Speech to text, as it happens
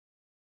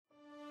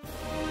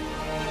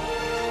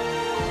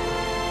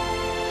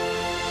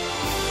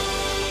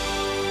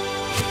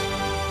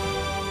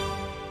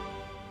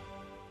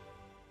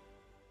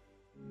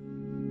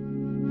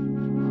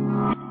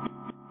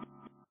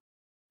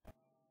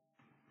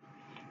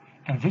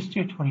In this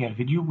tutorial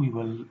video, we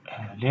will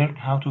learn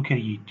how to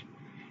create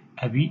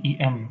a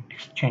BEM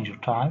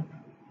exchanger type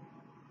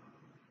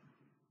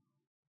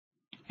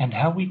and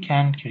how we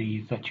can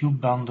create the tube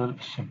bundle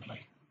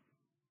simply.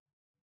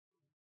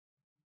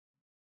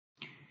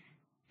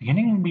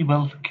 Beginning, we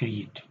will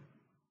create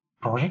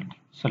project,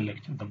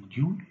 select the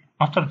module.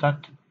 After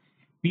that,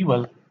 we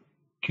will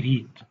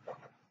create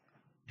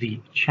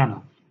the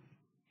channel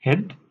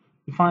head,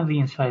 define the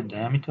inside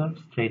diameter,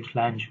 straight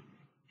flange,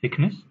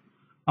 thickness.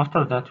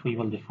 After that, we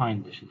will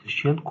define this is a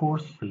shell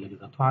course, select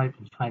the type,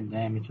 inside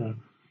diameter,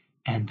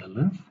 and the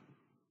length.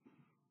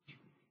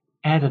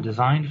 Add a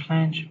design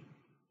flange,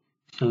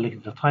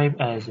 select the type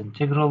as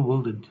integral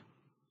welded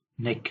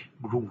neck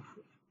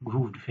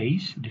grooved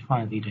face,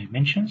 define the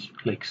dimensions,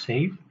 click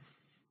Save.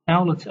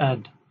 Now let's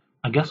add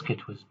a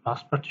gasket with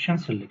pass partition,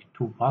 select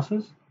 2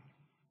 passes,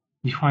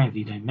 define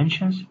the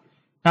dimensions.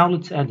 Now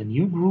let's add a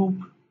new group,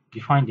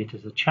 define it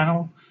as a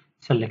channel,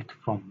 select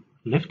from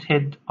left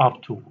head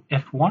up to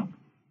F1.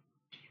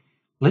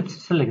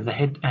 Let's select the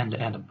head and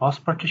add a pass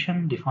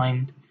partition,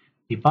 define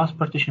the pass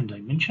partition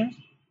dimensions,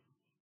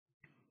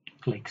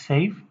 click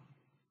Save.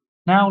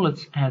 Now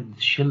let's add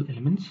the shell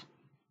elements.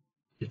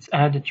 Let's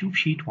add a tube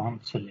sheet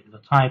 1, select the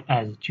type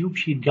as a tube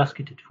sheet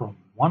gasketed from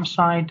one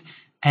side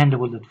and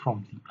welded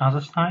from the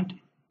other side,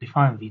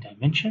 define the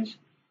dimensions,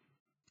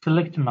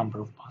 select the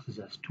number of passes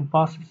as 2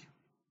 passes,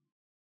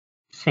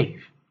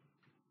 save.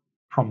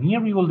 From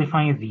here we will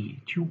define the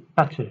tube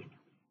pattern.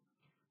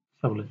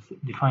 So let's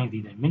define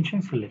the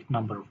dimensions, select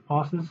number of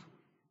passes,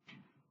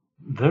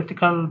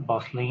 vertical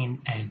bus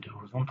lane and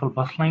horizontal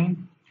bus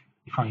lane,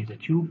 define the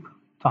tube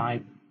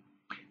type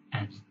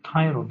and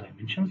tie rod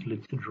dimensions.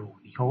 Let's draw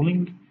the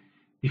holing,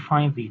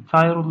 define the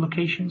tie rod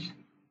locations,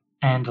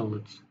 and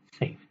let's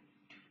save.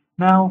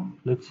 Now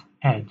let's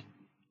add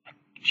a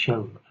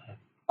shell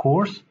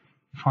course,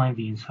 define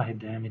the inside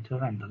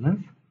diameter and the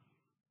length.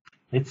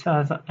 Let's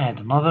add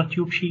another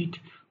tube sheet.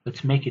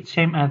 Let's make it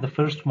same as the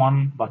first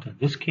one, but in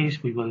this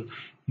case we will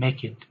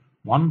make it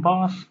 1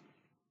 pass.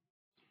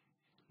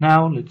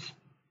 Now let's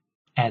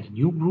add a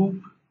new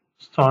group,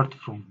 start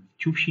from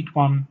tube sheet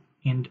 1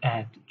 and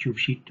add tube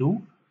sheet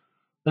 2.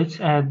 Let's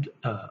add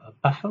a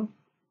baffle,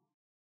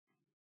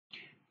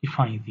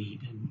 define the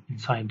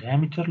inside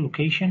diameter,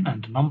 location,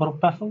 and the number of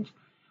baffles.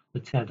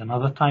 Let's add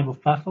another type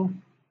of baffle.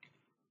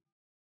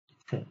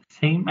 It's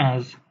same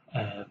as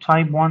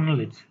type 1.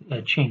 Let's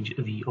change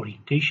the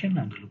orientation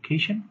and the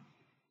location.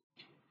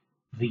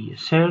 The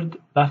third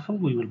baffle,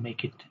 we will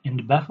make it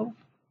end baffle.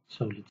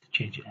 So let's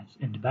change it as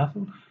end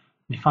baffle.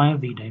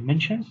 Define the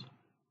dimensions,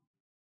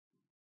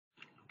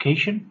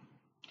 location.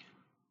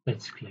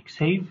 Let's click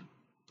Save.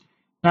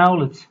 Now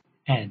let's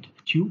add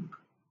a tube,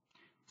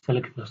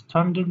 select the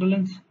standard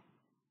length.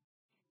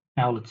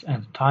 Now let's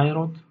add a tie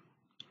rod,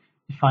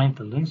 define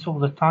the length of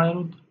the tie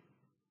rod,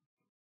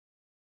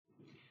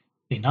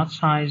 the nut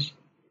size,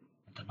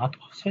 and the nut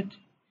offset.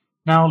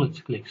 Now let's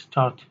click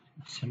Start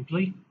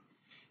Assembly.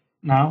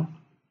 Now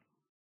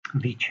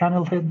the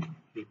channel head,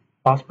 the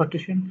pass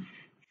partition,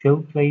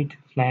 fill plate,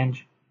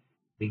 flange,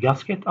 the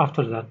gasket.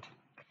 After that,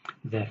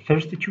 the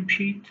first tube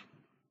sheet,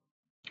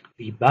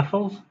 the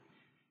baffles,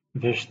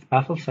 first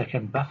baffle,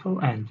 second baffle,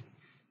 and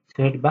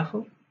third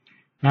baffle.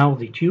 Now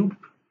the tube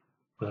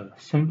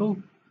symbol.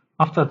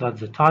 After that,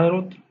 the tie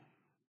rod,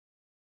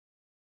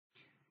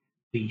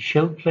 the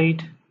shell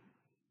plate,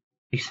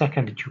 the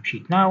second tube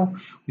sheet. Now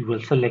we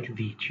will select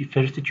the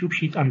first tube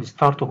sheet and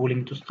start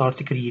holing to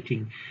start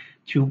creating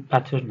tube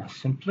pattern as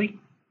simply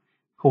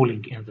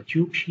holing in the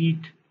tube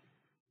sheet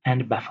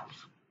and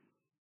baffles.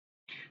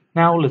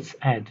 Now let's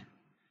add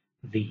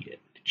the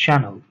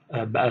channel,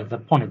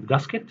 the bonnet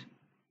gasket,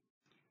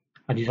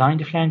 a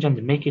designed flange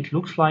and make it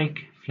looks like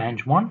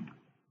flange 1.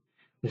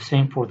 The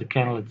same for the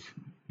can, let's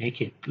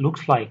make it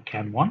looks like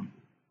can 1.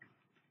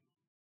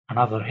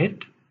 Another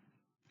head,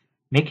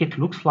 make it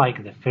looks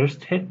like the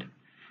first head,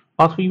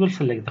 but we will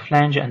select the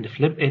flange and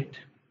flip it,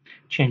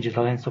 change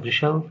the length of the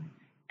shell,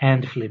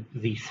 and flip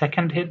the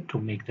second head to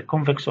make the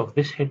convex of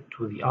this head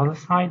to the other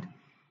side.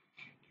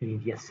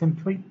 Yes,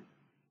 simply.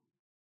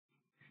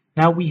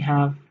 Now we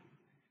have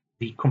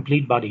the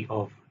complete body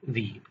of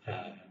the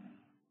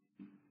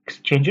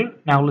exchanger.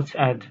 Now let's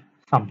add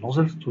some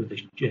nozzles to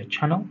the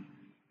channel.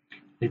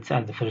 Let's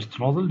add the first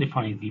nozzle,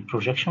 define the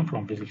projection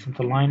from vessel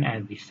center line,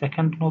 add the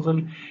second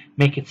nozzle,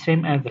 make it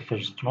same as the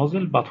first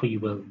nozzle, but we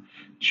will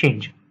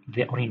change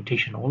the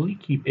orientation only,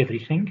 keep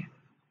everything.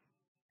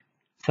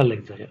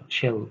 Select the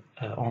shell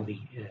on the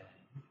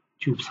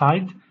tube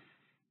side,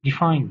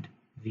 define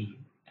the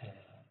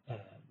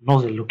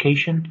nozzle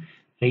location,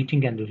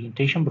 rating and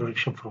orientation,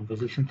 projection from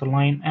vessel center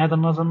line, add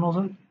another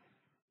nozzle,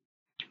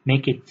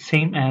 make it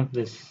same as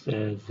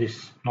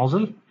this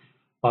nozzle,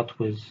 but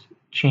with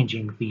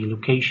changing the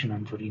location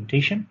and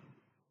orientation.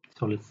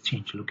 So let's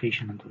change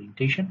location and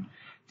orientation.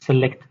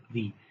 Select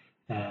the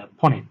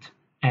bonnet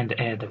and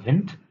add a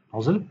vent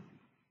nozzle.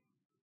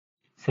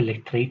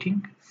 Select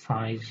rating,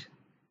 size,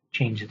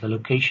 change the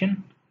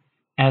location,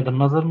 add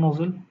another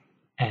nozzle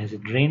as a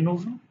drain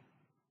nozzle.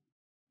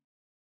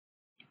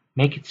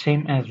 Make it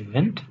same as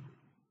vent.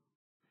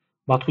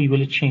 but we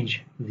will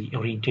change the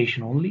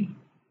orientation only.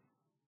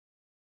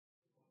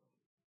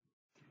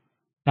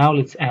 Now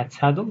let's add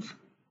saddles.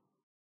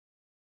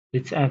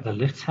 Let's add the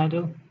left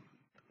saddle.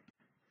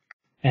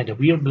 Add a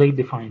weir blade,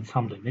 define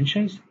some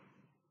dimensions,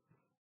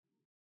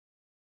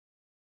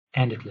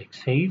 and click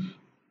Save.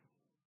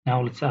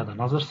 Now let's add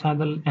another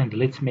saddle and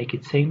let's make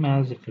it same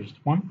as the first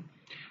one.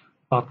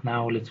 But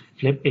now let's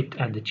flip it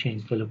and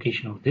change the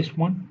location of this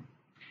one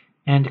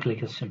and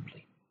click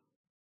Assembly.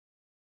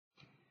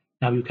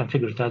 Now you can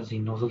figure that the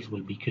nozzles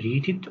will be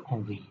created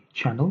on the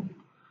channel.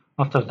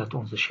 After that,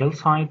 on the shell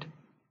side,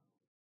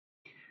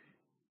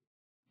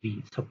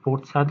 the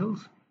support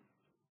saddles.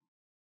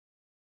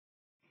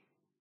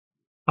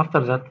 After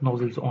that,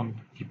 nozzles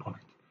on the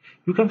bonnet.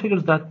 You can figure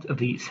that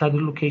the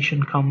saddle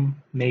location can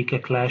make a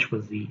clash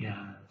with the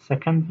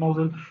second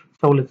nozzle.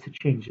 So let's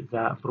change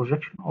the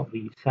projection of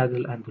the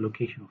saddle and the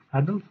location of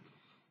saddles,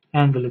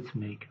 and let's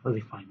make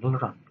the final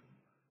run.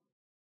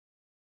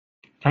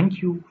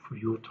 Thank you for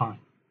your time.